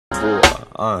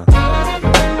Go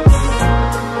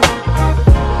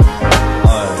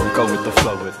with the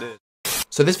flow with this.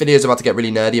 So this video is about to get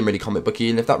really nerdy and really comic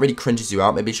booky, and if that really cringes you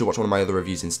out, maybe you should watch one of my other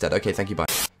reviews instead. Okay, thank you, bye.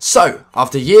 So,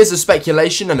 after years of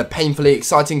speculation and a painfully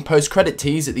exciting post-credit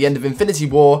tease at the end of Infinity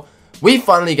War, we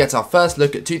finally get our first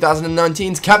look at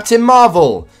 2019's Captain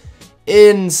Marvel!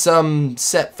 In some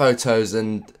set photos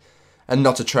and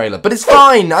not a trailer. But it's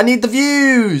fine, I need the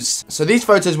views! So these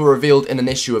photos were revealed in an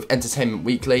issue of Entertainment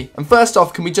Weekly, and first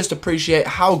off, can we just appreciate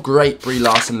how great Brie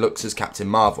Larson looks as Captain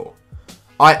Marvel?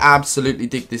 I absolutely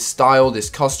dig this style,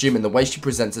 this costume, and the way she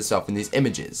presents herself in these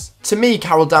images. To me,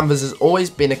 Carol Danvers has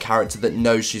always been a character that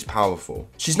knows she's powerful.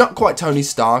 She's not quite Tony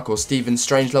Stark or Stephen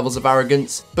Strange levels of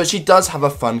arrogance, but she does have a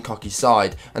fun, cocky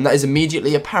side, and that is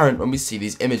immediately apparent when we see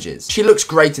these images. She looks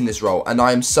great in this role, and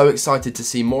I am so excited to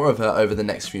see more of her over the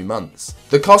next few months.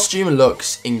 The costume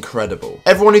looks incredible.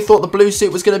 Everyone who thought the blue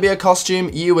suit was going to be a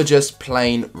costume, you were just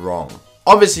plain wrong.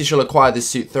 Obviously she'll acquire this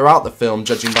suit throughout the film,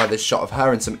 judging by this shot of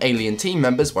her and some alien team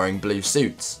members wearing blue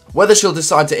suits. Whether she'll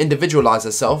decide to individualise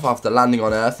herself after landing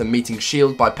on Earth and meeting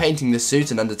S.H.I.E.L.D. by painting the suit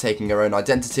and undertaking her own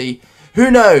identity, who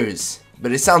knows?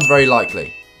 But it sounds very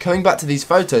likely. Coming back to these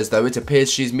photos though, it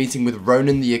appears she's meeting with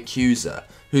Ronan the Accuser,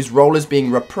 whose role is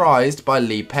being reprised by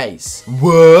Lee Pace.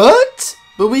 What?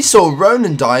 But we saw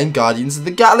Ronan die in Guardians of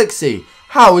the Galaxy.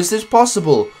 How is this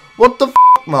possible? What the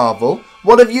f***, Marvel?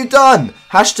 What have you done?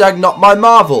 Hashtag not my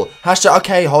Marvel. Hashtag,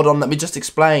 okay, hold on, let me just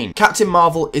explain. Captain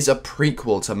Marvel is a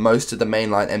prequel to most of the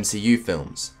mainline MCU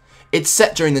films. It's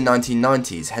set during the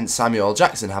 1990s, hence Samuel L.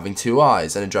 Jackson having 2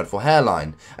 eyes and a dreadful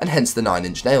hairline, and hence the 9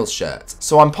 Inch Nails shirt.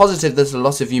 So I'm positive that a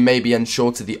lot of you may be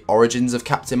unsure to the origins of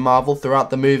Captain Marvel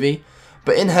throughout the movie,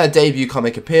 but in her debut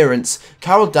comic appearance,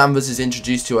 Carol Danvers is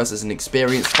introduced to us as an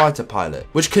experienced fighter pilot,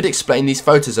 which could explain these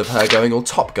photos of her going all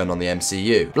Top Gun on the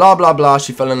MCU. Blah blah blah,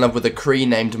 she fell in love with a Kree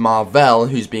named Mar-Vell,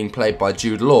 who's being played by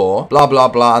Jude Law, blah blah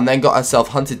blah, and then got herself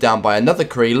hunted down by another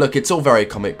Kree. Look, it's all very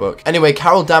comic book. Anyway,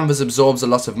 Carol Danvers absorbs a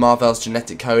lot of Mar-Vell's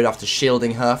genetic code after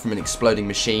shielding her from an exploding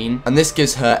machine, and this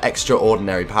gives her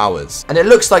extraordinary powers. And it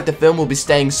looks like the film will be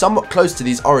staying somewhat close to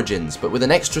these origins, but with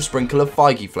an extra sprinkle of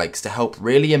Feige flakes to help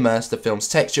really immerse the film's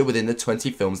texture within the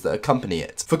 20 films that accompany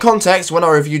it. For context, when I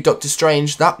reviewed Doctor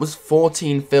Strange, that was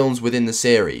 14 films within the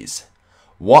series.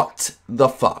 What the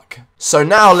fuck? So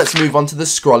now let's move on to the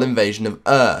Skrull invasion of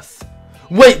Earth.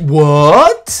 Wait,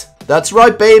 what? That's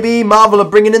right, baby, Marvel are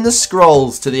bringing in the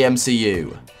Skrulls to the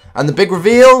MCU. And the big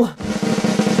reveal?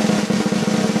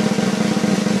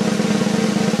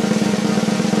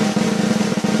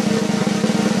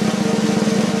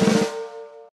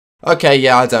 Okay,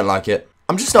 yeah, I don't like it.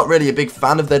 I'm just not really a big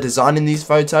fan of their design in these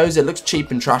photos. It looks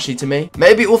cheap and trashy to me.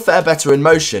 Maybe it will fare better in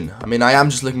motion. I mean, I am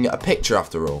just looking at a picture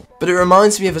after all. But it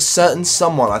reminds me of a certain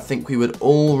someone I think we would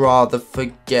all rather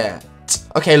forget.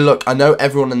 Okay, look, I know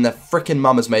everyone and their frickin'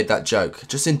 mum has made that joke.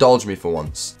 Just indulge me for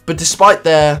once. But despite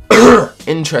their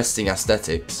interesting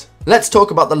aesthetics, let's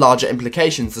talk about the larger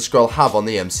implications the Skrull have on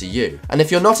the MCU. And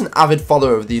if you're not an avid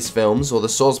follower of these films or the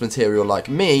source material like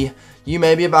me, you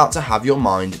may be about to have your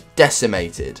mind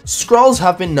decimated. Skrulls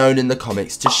have been known in the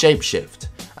comics to shapeshift,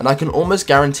 and I can almost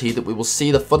guarantee that we will see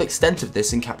the full extent of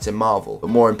this in Captain Marvel, but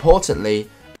more importantly,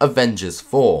 Avengers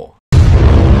 4.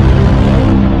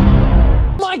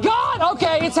 My God!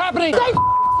 Okay, it's happening! Thank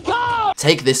God!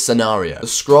 Take this scenario. The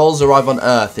Skrulls arrive on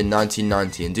Earth in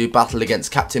 1990 and do battle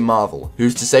against Captain Marvel.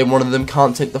 Who's to say one of them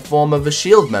can't take the form of a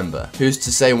S.H.I.E.L.D. member? Who's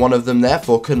to say one of them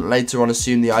therefore couldn't later on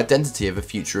assume the identity of a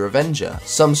future Avenger?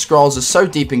 Some Skrulls are so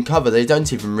deep in cover they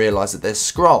don't even realise that they're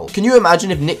Skrull. Can you imagine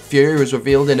if Nick Fury was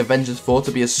revealed in Avengers 4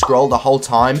 to be a Skrull the whole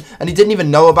time and he didn't even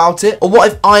know about it? Or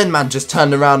what if Iron Man just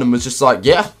turned around and was just like,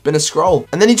 yeah, been a Skrull.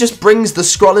 And then he just brings the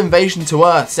Skrull invasion to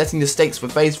Earth, setting the stakes for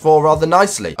Phase 4 rather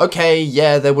nicely. Okay,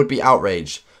 yeah, there would be outrage,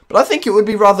 but I think it would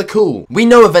be rather cool. We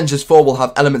know Avengers 4 will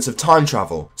have elements of time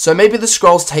travel, so maybe the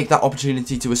Skrulls take that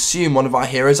opportunity to assume one of our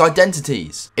heroes'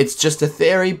 identities. It's just a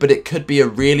theory, but it could be a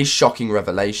really shocking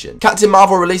revelation. Captain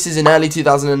Marvel releases in early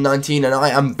 2019 and I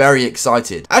am very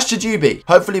excited, as should you be.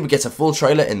 Hopefully we get a full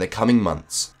trailer in the coming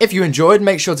months. If you enjoyed,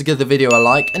 make sure to give the video a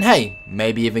like, and hey,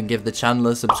 maybe even give the channel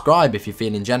a subscribe if you're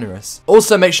feeling generous.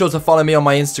 Also make sure to follow me on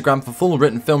my Instagram for full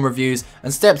written film reviews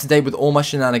and stay up to date with all my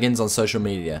shenanigans on social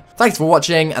media. Thanks for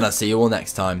watching, and I'll see you all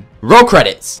next time. Roll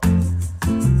credits!